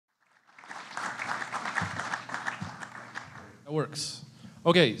That works.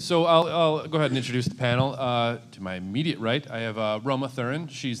 Okay, so I'll go ahead and introduce the panel. To my immediate right, I have Roma Thurin.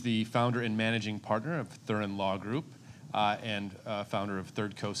 She's the founder and managing partner of Thurin Law Group and founder of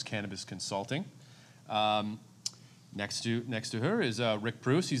Third Coast Cannabis Consulting. Next to her is Rick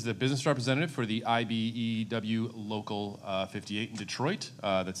Preuss. He's the business representative for the IBEW Local 58 in Detroit.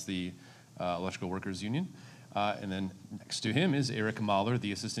 That's the Electrical Workers Union. And then next to him is Eric Mahler,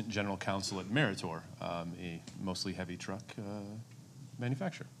 the assistant general counsel at Meritor, a mostly heavy truck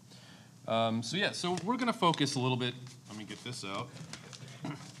manufacturer. So we're going to focus a little bit, let me get this out,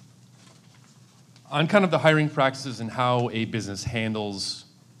 on kind of the hiring practices and how a business handles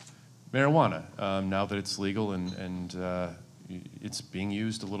marijuana now that it's legal and it's being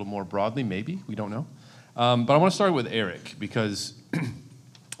used a little more broadly, maybe, we don't know. But I want to start with Eric because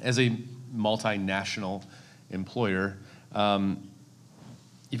as a multinational employer,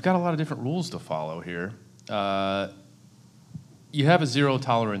 you've got a lot of different rules to follow here. You have a zero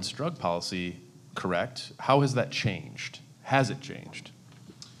tolerance drug policy, correct? How has that changed? Has it changed?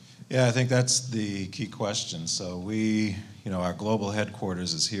 Yeah, I think that's the key question. So our global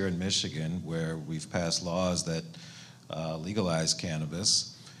headquarters is here in Michigan, where we've passed laws that legalize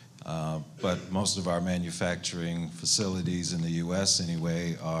cannabis. But most of our manufacturing facilities in the U.S.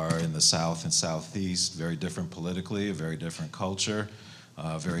 anyway are in the South and Southeast, very different politically, a very different culture,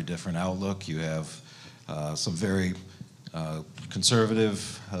 very different outlook. You have some very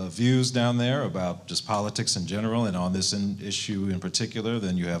conservative views down there about just politics in general, and on this issue in particular.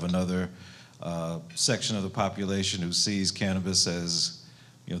 Then you have another section of the population who sees cannabis as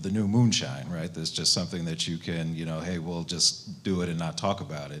the new moonshine, right? There's just something that you can, hey, we'll just do it and not talk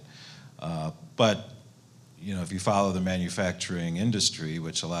about it. But if you follow the manufacturing industry,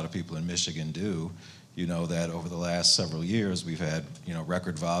 which a lot of people in Michigan do, you know that over the last several years we've had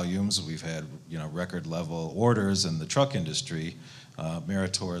record volumes, we've had record level orders in the truck industry.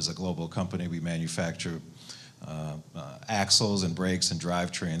 Meritor is a global company. We manufacture axles and brakes and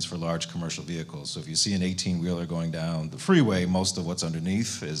drivetrains for large commercial vehicles. So if you see an 18-wheeler going down the freeway, most of what's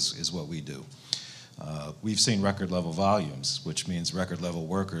underneath is what we do. We've seen record level volumes, which means record level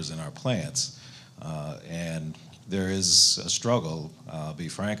workers in our plants. And there is a struggle, I'll be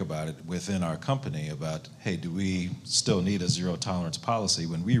frank about it, within our company about, hey, do we still need a zero tolerance policy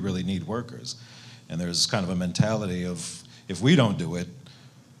when we really need workers? And there's kind of a mentality of, if we don't do it,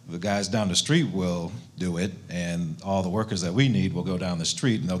 the guys down the street will do it, and all the workers that we need will go down the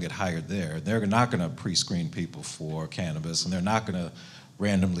street and they'll get hired there. They're not going to pre-screen people for cannabis, and they're not going to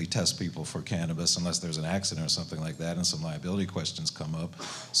randomly test people for cannabis unless there's an accident or something like that and some liability questions come up.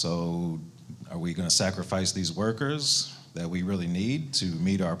 So are we going to sacrifice these workers that we really need to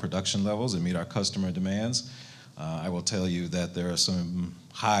meet our production levels and meet our customer demands? I will tell you that there are some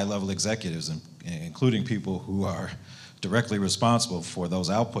high-level executives, including people who are directly responsible for those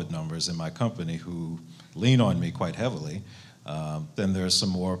output numbers in my company, who lean on me quite heavily. Then there's some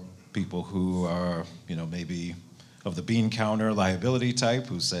more people who are, maybe of the bean counter liability type,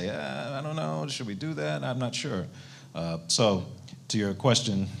 who say, I don't know, should we do that? I'm not sure. So to your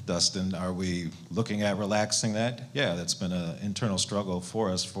question, Dustin, are we looking at relaxing that? Yeah, that's been an internal struggle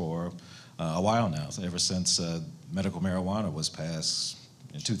for us for a while now, ever since medical marijuana was passed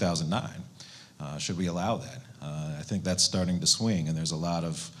in 2009. Should we allow that? I think that's starting to swing, and there's a lot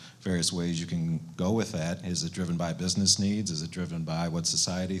of various ways you can go with that. Is it driven by business needs? Is it driven by what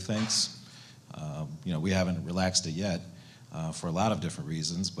society thinks? We haven't relaxed it yet for a lot of different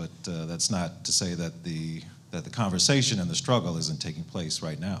reasons, but that's not to say that the conversation and the struggle isn't taking place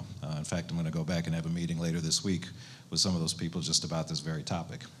right now. In fact, I'm going to go back and have a meeting later this week with some of those people just about this very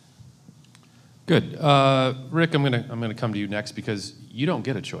topic. Good. Rick, I'm going to come to you next because you don't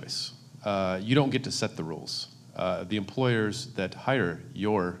get a choice. You don't get to set the rules. The employers that hire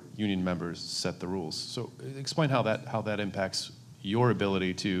your union members set the rules. So explain how that impacts your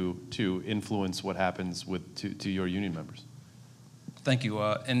ability to influence what happens to your union members. Thank you.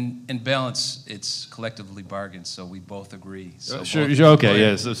 In balance, it's collectively bargained, so we both agree. So sure. Okay.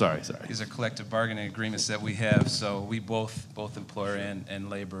 Yes. Sorry. These are collective bargaining agreements that we have. So we both employer and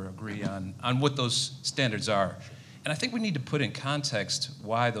labor agree on what those standards are. And I think we need to put in context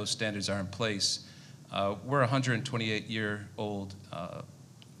why those standards are in place. We're a 128-year-old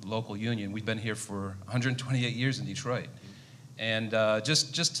local union. We've been here for 128 years in Detroit. And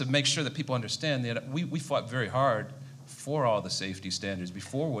just to make sure that people understand that we fought very hard for all the safety standards,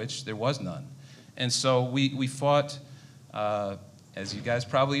 before which there was none. And so we fought, as you guys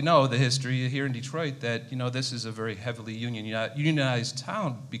probably know, the history here in Detroit, that this is a very heavily unionized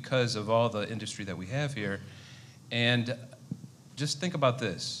town because of all the industry that we have here. And just think about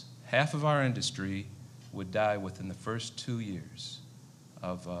this. Half of our industry would die within the first 2 years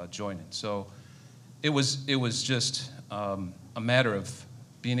of joining. So it was just a matter of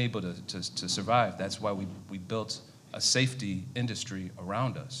being able to survive. That's why we built a safety industry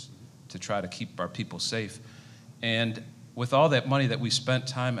around us to try to keep our people safe. And with all that money that we spent,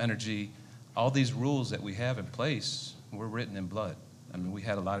 time, energy, all these rules that we have in place were written in blood. I mean, we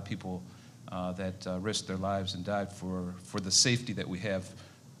had a lot of people that risked their lives and died for the safety that we have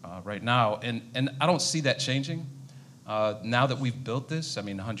right now. And I don't see that changing. Now that we've built this, I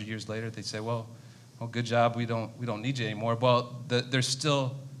mean, 100 years later, they say, well, good job, we don't need you anymore. Well, there's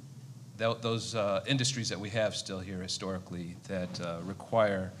still those industries that we have still here historically that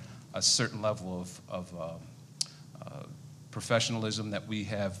require a certain level of professionalism that we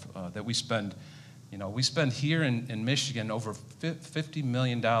have, that we spend. You know, we spend here in Michigan over $50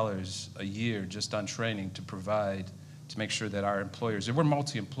 million a year just on training to make sure that our employers, and we're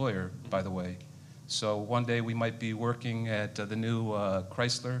multi-employer, by the way, so one day we might be working at the new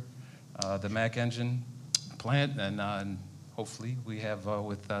Chrysler, the Mack engine plant, and hopefully we have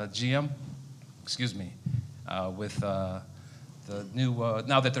with GM, with the new,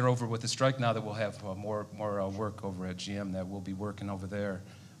 now that they're over with the strike, now that we'll have more work over at GM, that we'll be working over there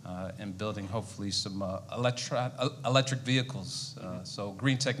and building hopefully some electric vehicles, so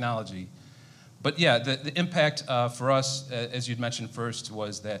green technology. But yeah, the impact for us, as you'd mentioned first,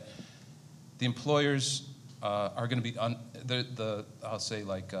 was that the employers are going to be, I'll say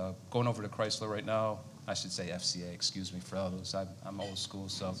like going over to Chrysler right now, I should say FCA, excuse me for all those, I'm old school,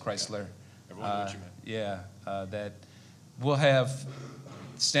 so Chrysler. Everyone knows what you meant. Yeah, that we'll have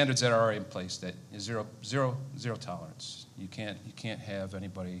standards that are already in place, that is zero tolerance. You can't have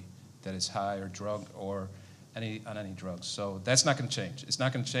anybody that is high or drunk or on any drugs. So that's not going to change. It's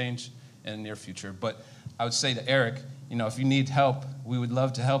not going to change in the near future. But I would say to Eric, you know, if you need help, we would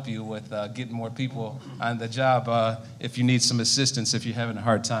love to help you with getting more people on the job. If you need some assistance, if you're having a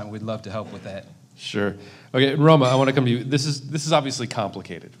hard time, we'd love to help with that. Sure. Okay, Roma, I want to come to you. This is obviously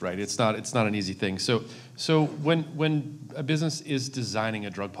complicated, right? It's not an easy thing. So when a business is designing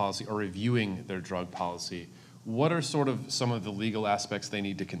a drug policy or reviewing their drug policy, what are sort of some of the legal aspects they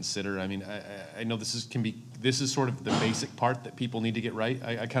need to consider? I mean, I know this is sort of the basic part that people need to get right.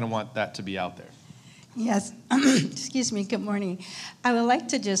 I kind of want that to be out there. Yes, excuse me, good morning. I would like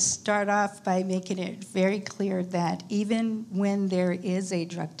to just start off by making it very clear that even when there is a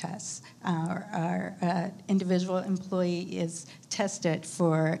drug test, our individual employee is tested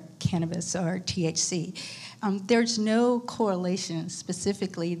for cannabis or THC, there's no correlation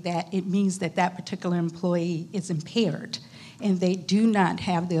specifically that it means that that particular employee is impaired and they do not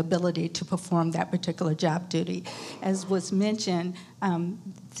have the ability to perform that particular job duty. As was mentioned,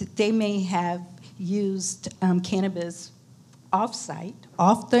 they may have used cannabis off-site,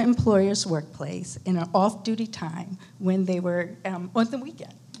 off the employer's workplace, in an off-duty time when they were on the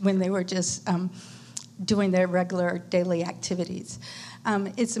weekend, when they were just doing their regular daily activities.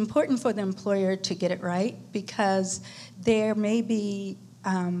 It's important for the employer to get it right because there may be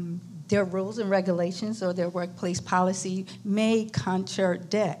their rules and regulations or their workplace policy may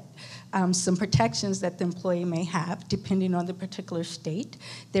contradict some protections that the employee may have, depending on the particular state.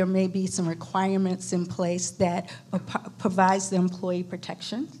 There may be some requirements in place that provides the employee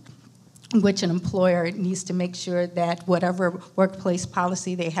protection, which an employer needs to make sure that whatever workplace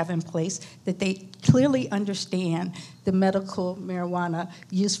policy they have in place, that they clearly understand the medical marijuana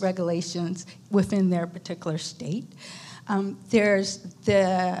use regulations within their particular state. There's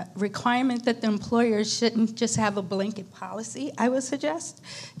the requirement that the employers shouldn't just have a blanket policy, I would suggest.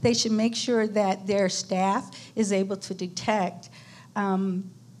 They should make sure that their staff is able to detect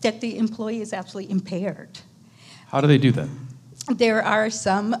that the employee is actually impaired. How do they do that? There are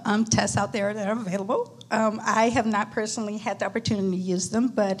some tests out there that are available. I have not personally had the opportunity to use them,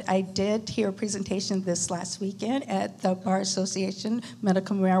 but I did hear a presentation this last weekend at the Bar Association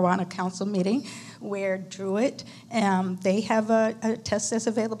Medical Marijuana Council meeting where Druid, they have a test that's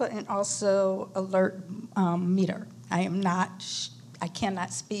available and also alert meter. I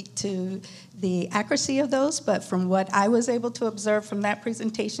cannot speak to the accuracy of those, but from what I was able to observe from that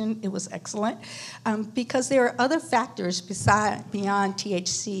presentation, it was excellent. Because there are other factors beyond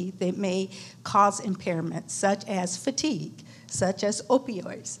THC that may cause impairment, such as fatigue, such as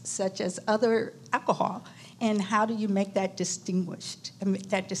opioids, such as other alcohol. And how do you make that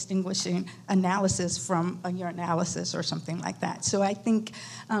distinguishing analysis from a urinalysis or something like that? So I think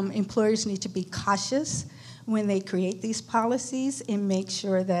employers need to be cautious when they create these policies and make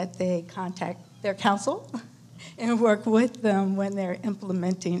sure that they contact their counsel and work with them when they're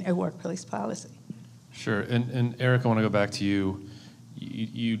implementing a workplace policy. Sure, and Eric, I want to go back to you.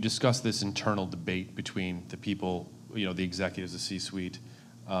 you discuss this internal debate between the people, the executives, the C-suite.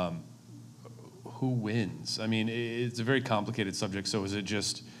 Who wins? I mean, it's a very complicated subject. So is it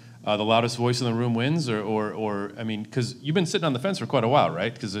just the loudest voice in the room wins, or I mean, because you've been sitting on the fence for quite a while,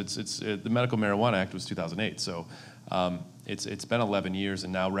 right? Because the Medical Marijuana Act was 2008, so it's been 11 years,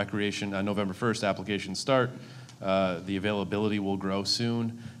 and now recreation on November 1st applications start. The availability will grow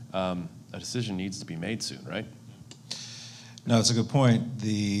soon. A decision needs to be made soon, right? No, it's a good point.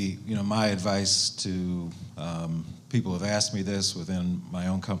 My advice to people who have asked me this within my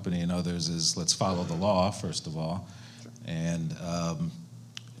own company and others is let's follow the law first of all, and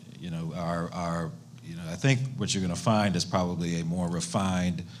I think what you're going to find is probably a more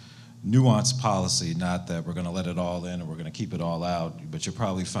refined, nuanced policy. Not that we're going to let it all in and we're going to keep it all out, but you'll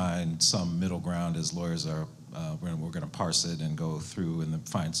probably find some middle ground as lawyers are. We're going to parse it and go through and then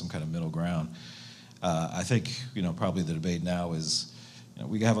find some kind of middle ground. I think, probably the debate now is,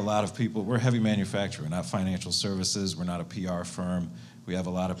 we have a lot of people, we're a heavy manufacturer, not financial services, we're not a PR firm. We have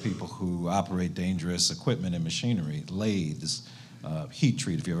a lot of people who operate dangerous equipment and machinery, lathes, heat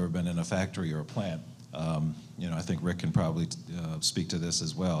treat, if you've ever been in a factory or a plant. I think Rick can probably speak to this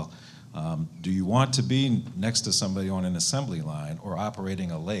as well. Do you want to be next to somebody on an assembly line or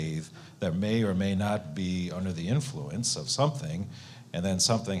operating a lathe that may or may not be under the influence of something, and then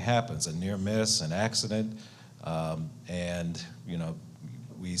something happens, a near miss, an accident, and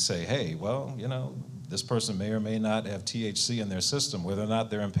we say, hey, well, this person may or may not have THC in their system, whether or not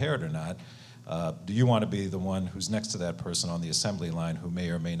they're impaired or not. Do you want to be the one who's next to that person on the assembly line who may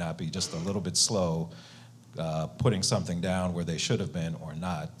or may not be just a little bit slow, putting something down where they should have been or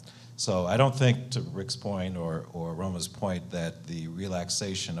not? So I don't think, to Rick's point or Roma's point, that the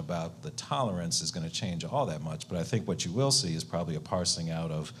relaxation about the tolerance is going to change all that much, but I think what you will see is probably a parsing out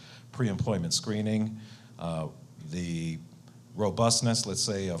of pre-employment screening, the robustness, let's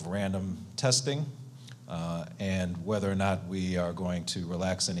say, of random testing, and whether or not we are going to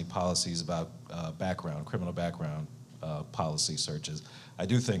relax any policies about criminal background policy searches. I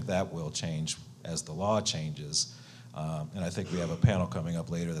do think that will change as the law changes. And I think we have a panel coming up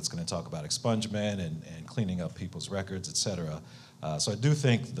later that's going to talk about expungement and cleaning up people's records, et cetera. So I do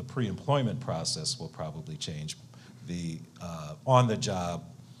think the pre-employment process will probably change. The on-the-job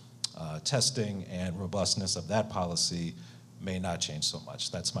testing and robustness of that policy may not change so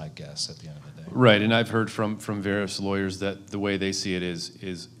much. That's my guess at the end of the day. Right, and I've heard from various lawyers that the way they see it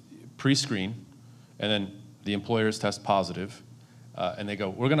is pre-screen, and then the employers test positive, and they go,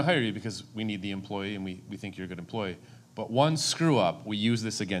 we're going to hire you because we need the employee and we think you're a good employee. But one screw up, we use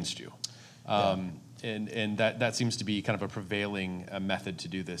this against you. And that seems to be kind of a prevailing method to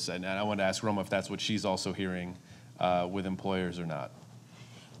do this. And I want to ask Roma if that's what she's also hearing with employers or not.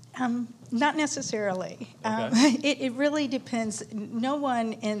 Not necessarily. Okay. It really depends. No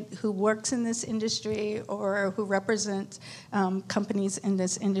one who works in this industry or who represents companies in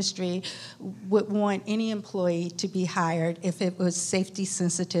this industry would want any employee to be hired if it was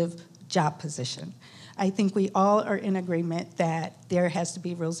safety-sensitive job position. I think we all are in agreement that there has to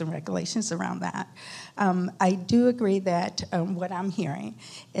be rules and regulations around that. I do agree that what I'm hearing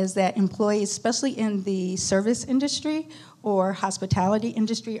is that employees, especially in the service industry or hospitality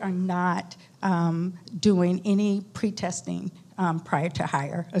industry, are not doing any pre-testing prior to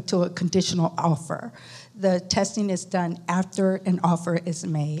hire to a conditional offer. The testing is done after an offer is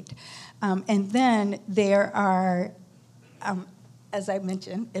made. And then there are, as I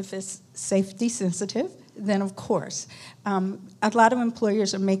mentioned, if it's safety sensitive, then of course. A lot of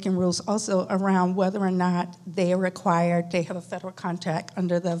employers are making rules also around whether or not they are required, they have a federal contract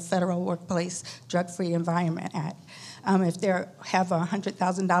under the Federal Workplace Drug-Free Environment Act. If they have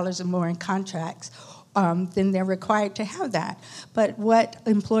 $100,000 or more in contracts, then they're required to have that. But what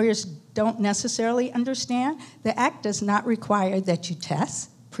employers don't necessarily understand, the Act does not require that you test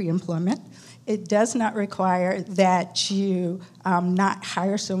pre-employment. It does not require that you not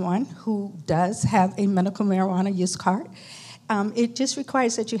hire someone who does have a medical marijuana use card. It just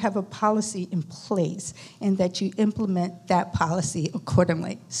requires that you have a policy in place and that you implement that policy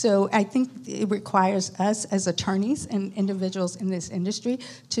accordingly. So I think it requires us as attorneys and individuals in this industry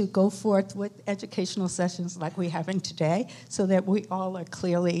to go forth with educational sessions like we're having today so that we all are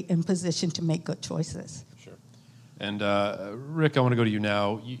clearly in position to make good choices. Sure. And Rick, I want to go to you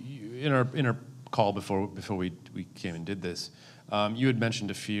now. In our call before we came and did this, you had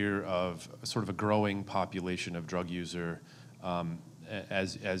mentioned a fear of sort of a growing population of drug user.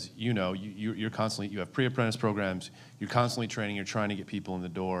 As you know, you're constantly, you have pre-apprentice programs, you're constantly training, you're trying to get people in the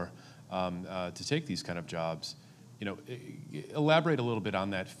door to take these kind of jobs. Elaborate a little bit on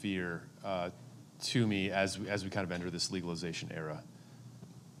that fear to me as we kind of enter this legalization era.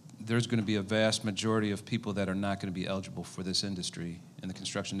 there's going to be a vast majority of people that are not going to be eligible for this industry, in the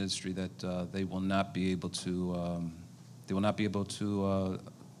construction industry, that they will not be able to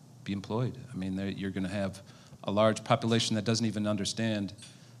be employed. I mean, you're going to have a large population that doesn't even understand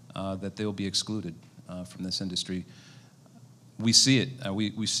that they'll be excluded from this industry. We see it.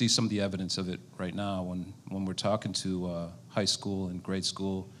 We see some of the evidence of it right now when we're talking to high school and grade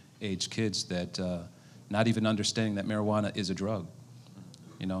school age kids that not even understanding that marijuana is a drug,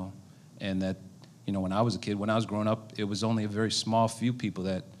 you know, and that, you know, when I was a kid, when I was growing up, it was only a very small few people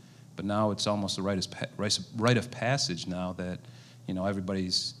that, but now it's almost a rite of passage now that, you know,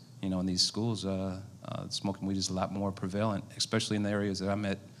 everybody's, you know, in these schools, smoking weed is a lot more prevalent, especially in the areas that I'm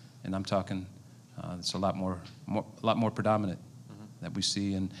at, and I'm talking, it's a lot more predominant that we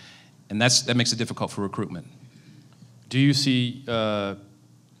see, and that makes it difficult for recruitment. Do you see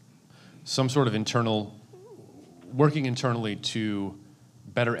some sort of working internally to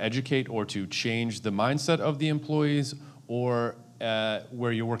better educate or to change the mindset of the employees, or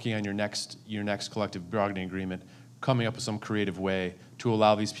where you're working on your next collective bargaining agreement, coming up with some creative way to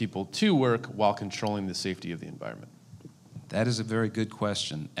allow these people to work while controlling the safety of the environment? That is a very good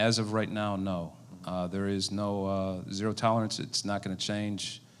question. As of right now, no. There is no zero tolerance. It's not going to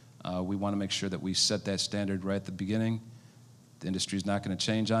change. We want to make sure that we set that standard right at the beginning. The industry is not going to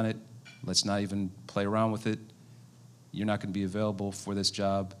change on it. Let's not even play around with it. You're not going to be available for this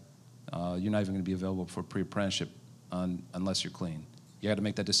job. You're not even going to be available for pre-apprenticeship unless you're clean. You got to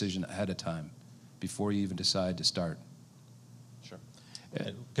make that decision ahead of time before you even decide to start. Sure.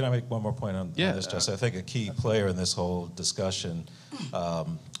 Can I make one more point on this, Justin? I think a key player in this whole discussion, and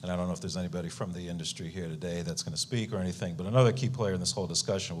I don't know if there's anybody from the industry here today that's going to speak or anything, but another key player in this whole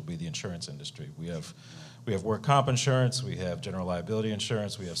discussion will be the insurance industry. We have work comp insurance, we have general liability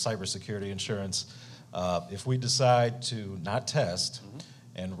insurance, we have cybersecurity insurance. If we decide to not test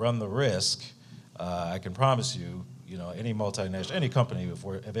and run the risk, I can promise you, you know, any multinational, any company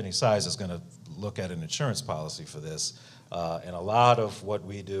of any size is going to look at an insurance policy for this. And a lot of what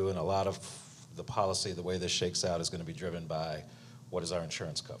we do and a lot of the policy, the way this shakes out, is going to be driven by what is our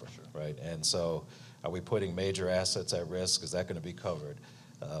insurance cover, right? And so are we putting major assets at risk? Is that going to be covered?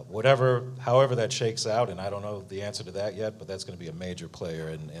 However that shakes out, and I don't know the answer to that yet, but that's going to be a major player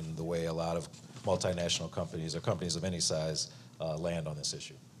in the way a lot of multinational companies or companies of any size land on this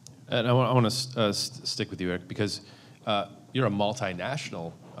issue. And I want to stick with you, Eric, because you're a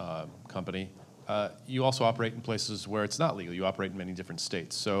multinational company. You also operate in places where it's not legal. You operate in many different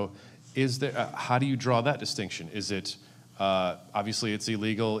states. So how do you draw that distinction? Is it, obviously it's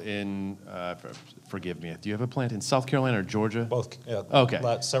illegal in, forgive me, do you have a plant in South Carolina or Georgia? Both, yeah.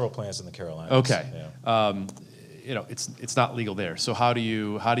 Okay. Several plants in the Carolinas. Okay. Yeah. You know, it's not legal there. So how do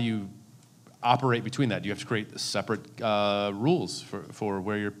you operate between that? Do you have to create separate rules for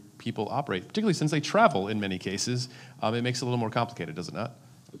where your people operate, particularly since they travel in many cases? It makes it a little more complicated, does it not?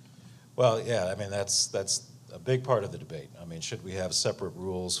 Well, yeah, I mean, that's a big part of the debate. I mean, should we have separate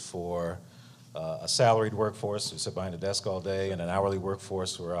rules for a salaried workforce who sit behind a desk all day and an hourly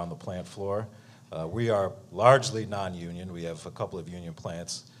workforce who are on the plant floor? We are largely non-union. We have a couple of union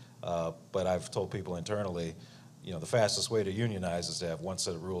plants, but I've told people internally, you know, the fastest way to unionize is to have one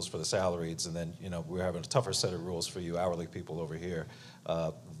set of rules for the salarieds, and then, you know, we're having a tougher set of rules for you hourly people over here.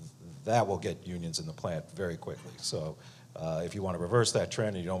 That will get unions in the plant very quickly. So if you want to reverse that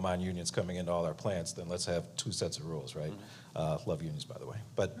trend and you don't mind unions coming into all our plants, then let's have two sets of rules, right? Love unions, by the way.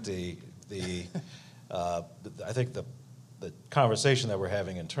 But I think the conversation that we're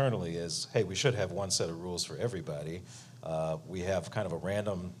having internally is, hey, we should have one set of rules for everybody. We have kind of a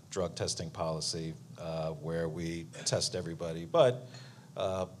random drug testing policy where we test everybody, but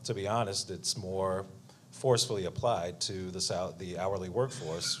to be honest, it's more forcefully applied to the hourly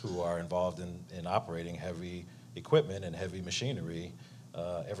workforce who are involved in operating heavy equipment and heavy machinery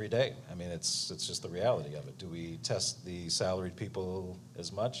every day. I mean, it's just the reality of it. Do we test the salaried people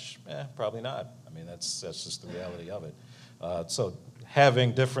as much? Probably not. I mean, that's just the reality of it. So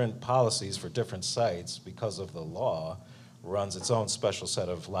having different policies for different sites because of the law runs its own special set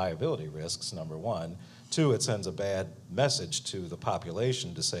of liability risks, number one. Two, it sends a bad message to the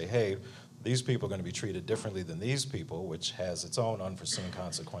population to say, hey, these people are going to be treated differently than these people, which has its own unforeseen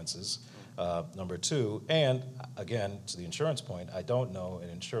consequences. Number two, and again, to the insurance point, I don't know an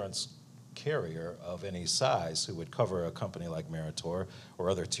insurance carrier of any size who would cover a company like Meritor or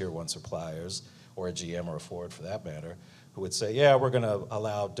other tier 1 suppliers, or a GM or a Ford for that matter, who would say, yeah, we're going to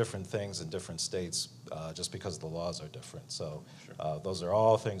allow different things in different states just because the laws are different. So those are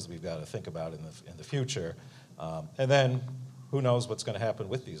all things we've got to think about in the future. And then who knows what's going to happen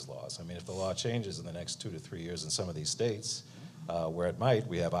with these laws? I mean, if the law changes in the next 2 to 3 years in some of these states, Where it might,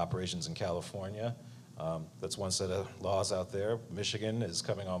 we have operations in California. That's one set of laws out there. Michigan is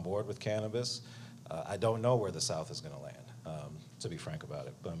coming on board with cannabis. I don't know where the South is going to land, to be frank about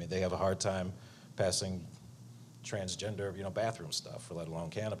it. But I mean, they have a hard time passing transgender, bathroom stuff, let alone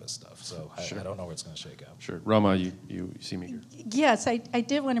cannabis stuff. So Sure. I don't know where it's going to shake out. Sure. Roma, you seem eager. Yes, I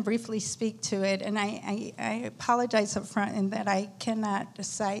did want to briefly speak to it, and I apologize up front in that I cannot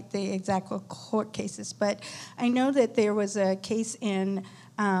cite the exact court cases, but I know that there was a case in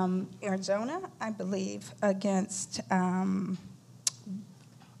Arizona, I believe, against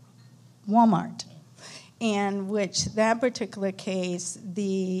Walmart, in which that particular case,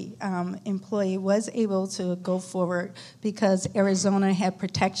 the employee was able to go forward because Arizona had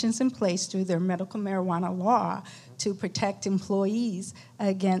protections in place through their medical marijuana law to protect employees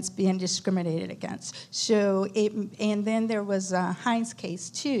against being discriminated against. So and then there was a Hines case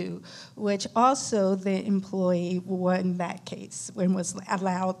too, which also the employee won that case and was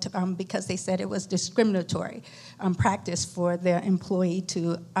allowed to, because they said it was discriminatory practice for the employer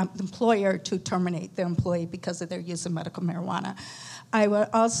to terminate the employee because of their use of medical marijuana. I would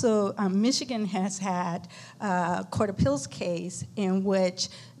also, Michigan has had a court appeals case in which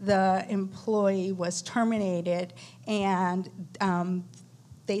the employee was terminated and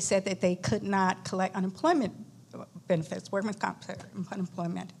they said that they could not collect unemployment benefits, workman's comp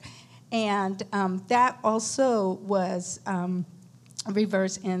unemployment. And that also was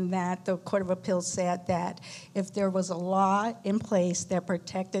reversed in that the Court of Appeals said that if there was a law in place that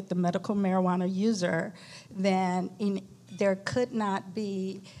protected the medical marijuana user, then there could not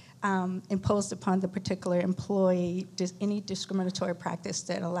be imposed upon the particular employee any discriminatory practice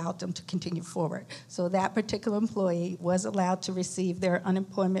that allowed them to continue forward. So that particular employee was allowed to receive their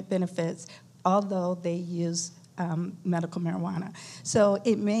unemployment benefits, although they use medical marijuana. So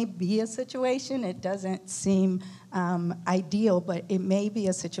it may be a situation, it doesn't seem ideal, but it may be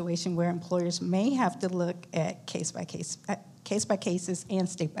a situation where employers may have to look at case by cases and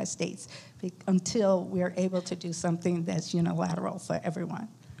state by states until we're able to do something that's unilateral for everyone.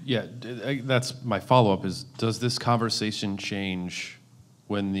 Yeah, that's my follow-up is, does this conversation change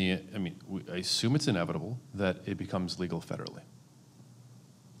when I assume it's inevitable that it becomes legal federally?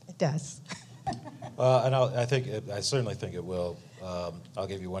 It does. And I certainly think it will. I'll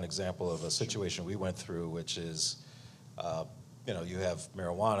give you one example of a situation we went through, which is, you have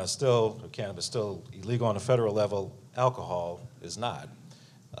marijuana still, or cannabis still illegal on a federal level. Alcohol is not.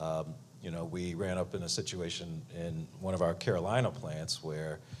 We ran up in a situation in one of our Carolina plants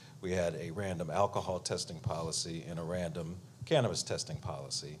where we had a random alcohol testing policy and a random cannabis testing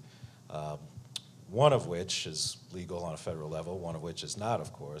policy, one of which is legal on a federal level, one of which is not,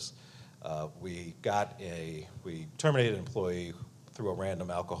 of course. We terminated an employee through a random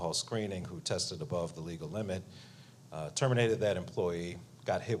alcohol screening who tested above the legal limit, terminated that employee,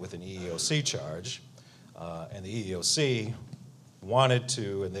 got hit with an EEOC charge, and the EEOC wanted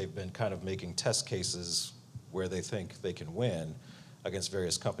to, and they've been kind of making test cases where they think they can win against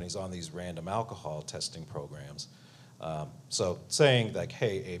various companies on these random alcohol testing programs. So saying like,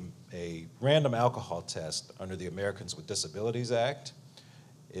 hey, a random alcohol test under the Americans with Disabilities Act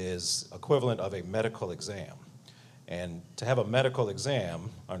is equivalent of a medical exam. And to have a medical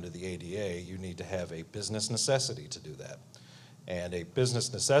exam under the ADA, you need to have a business necessity to do that. And a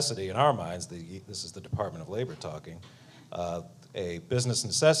business necessity, in our minds, this is the Department of Labor talking, a business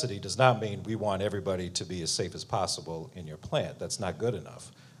necessity does not mean we want everybody to be as safe as possible in your plant. That's not good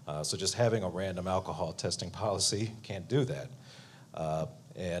enough. So just having a random alcohol testing policy can't do that.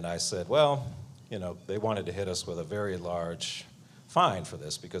 And I said, well, they wanted to hit us with a very large fine for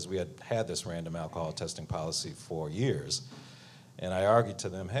this because we had this random alcohol testing policy for years. And I argued to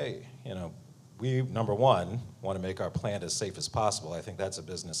them, hey, we, number one, want to make our plant as safe as possible. I think that's a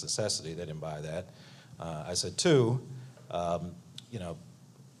business necessity. They didn't buy that. I said, two,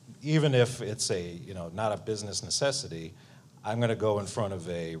 even if it's not a business necessity, I'm going to go in front of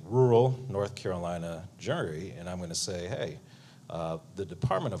a rural North Carolina jury and I'm going to say, hey, the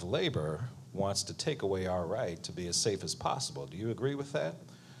Department of Labor wants to take away our right to be as safe as possible. Do you agree with that?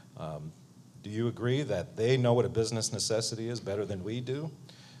 Do you agree that they know what a business necessity is better than we do?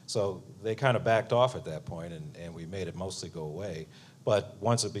 So they kind of backed off at that point, and we made it mostly go away. But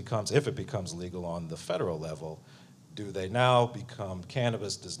if it becomes legal on the federal level,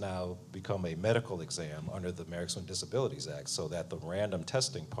 cannabis does now become a medical exam under the Americans with Disabilities Act, so that the random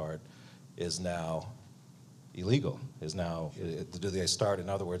testing part is now illegal, do they start, in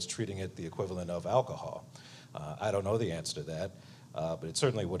other words, treating it the equivalent of alcohol? I don't know the answer to that, but it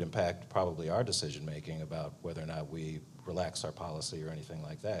certainly would impact probably our decision making about whether or not we relax our policy or anything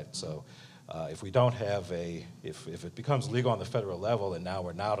like that. So If we don't have if it becomes legal on the federal level and now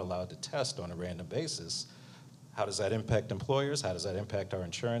we're not allowed to test on a random basis, how does that impact employers? How does that impact our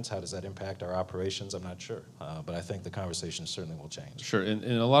insurance? How does that impact our operations? I'm not sure, but I think the conversation certainly will change. Sure, and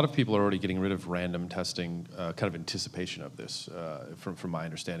a lot of people are already getting rid of random testing, kind of anticipation of this, from my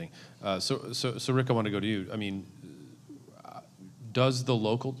understanding. So Rick, I want to go to you. I mean, does the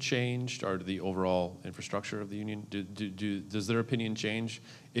local change or the overall infrastructure of the union? Does their opinion change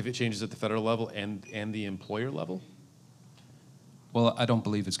if it changes at the federal level and the employer level? Well, I don't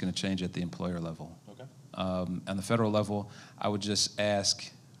believe it's going to change at the employer level. Okay. On the federal level, I would just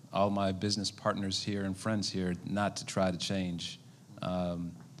ask all my business partners here and friends here not to try to change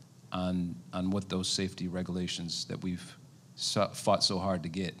on what those safety regulations that we've fought so hard to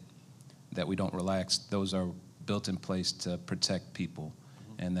get, that we don't relax. Those are built in place to protect people,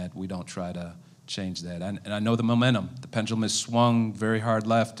 and that we don't try to change that. And I know the momentum. The pendulum has swung very hard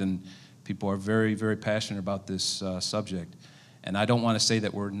left, and people are very, very passionate about this subject. And I don't want to say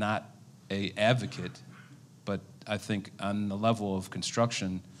that we're not an advocate, but I think on the level of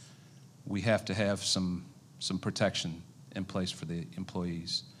construction, we have to have some protection in place for the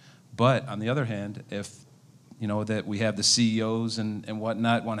employees. But on the other hand, if that we have the CEOs and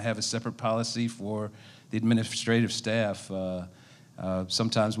whatnot want to have a separate policy for the administrative staff,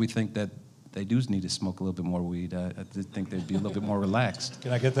 sometimes we think that they do need to smoke a little bit more weed. I think they'd be a little bit more relaxed.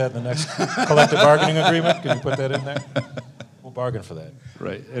 Can I get that in the next collective bargaining agreement? Can you put that in there? We'll bargain for that.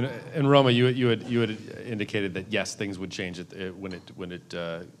 Right, and Roma, you had indicated that yes, things would change when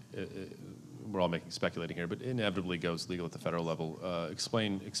we're all speculating here, but inevitably goes legal at the federal level.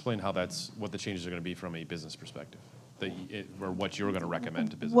 Explain how what the changes are going to be from a business perspective, or what you're going to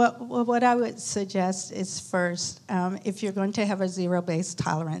recommend to business. Well, what I would suggest is first, if you're going to have a zero-based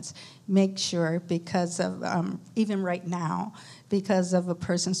tolerance, make sure, because of, even right now, because of a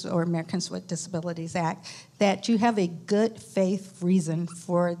Persons or Americans with Disabilities Act, that you have a good faith reason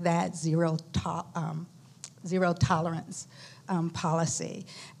for that zero tolerance policy,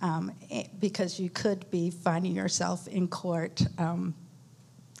 because you could be finding yourself in court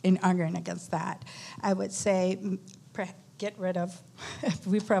in arguing against that. I would say get rid of,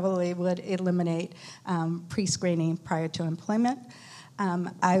 we probably would eliminate pre-screening prior to employment.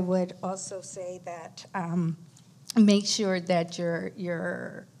 I would also say that make sure that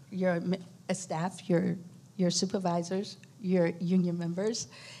your staff, your supervisors, your union members,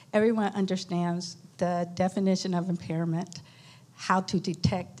 everyone understands the definition of impairment, how to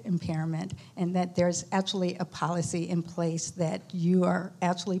detect impairment, and that there's actually a policy in place that you are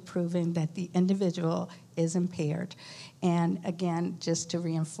actually proving that the individual is impaired. And again, just to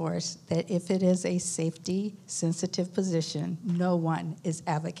reinforce that if it is a safety-sensitive position, no one is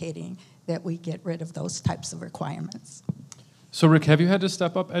advocating that we get rid of those types of requirements. So Rick, have you had to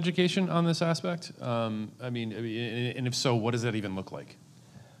step up education on this aspect? And if so, what does that even look like?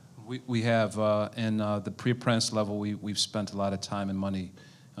 We have, in the pre-apprentice level, we've spent a lot of time and money.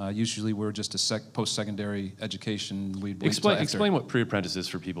 Usually we're just a post-secondary education. Explain what pre-apprentice is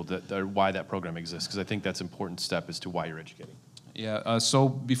for people, or why that program exists, because I think that's an important step as to why you're educating. Yeah, so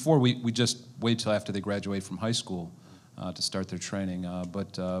before we just wait till after they graduate from high school to start their training,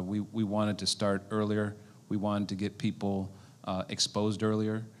 but we wanted to start earlier. We wanted to get people exposed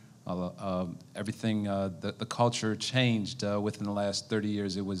earlier. Everything, the culture changed within the last 30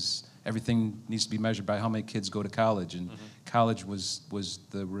 years. Everything needs to be measured by how many kids go to college, and college was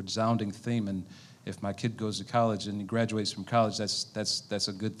the resounding theme. And if my kid goes to college and he graduates from college, that's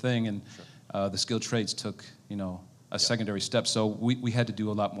a good thing. And the skilled trades took a secondary step. So we had to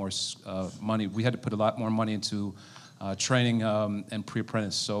do a lot more money. We had to put a lot more money into training and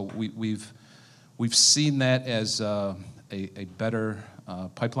pre-apprentice. So we've seen that as a better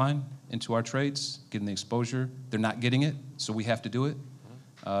pipeline into our trades, getting the exposure. They're not getting it, so we have to do it.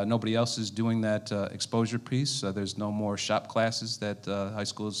 Nobody else is doing that exposure piece. There's no more shop classes that high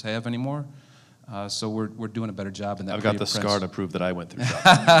schools have anymore. So we're doing a better job in that. I've got the scar to prove that I went through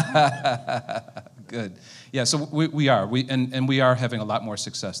shop. Good. Yeah, so we are. We are having a lot more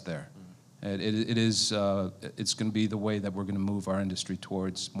success there. It's going to be the way that we're going to move our industry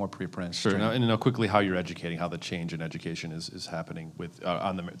towards more pre-apprentice. Sure. Now quickly how you're educating, how the change in education is happening with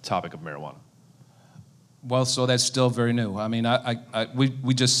on the topic of marijuana. Well, so that's still very new. I mean,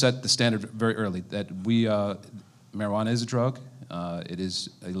 we just set the standard very early that marijuana is a drug. It is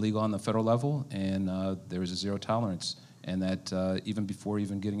illegal on the federal level, and there is a zero tolerance. And that even before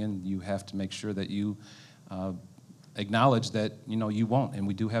even getting in, you have to make sure that you acknowledge that you won't, and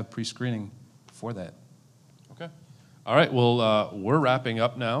we do have pre-screening for that. Okay. All right. Well, we're wrapping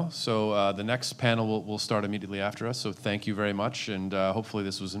up now, so the next panel will start immediately after us. So thank you very much, and hopefully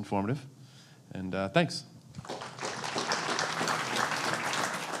this was informative. And thanks.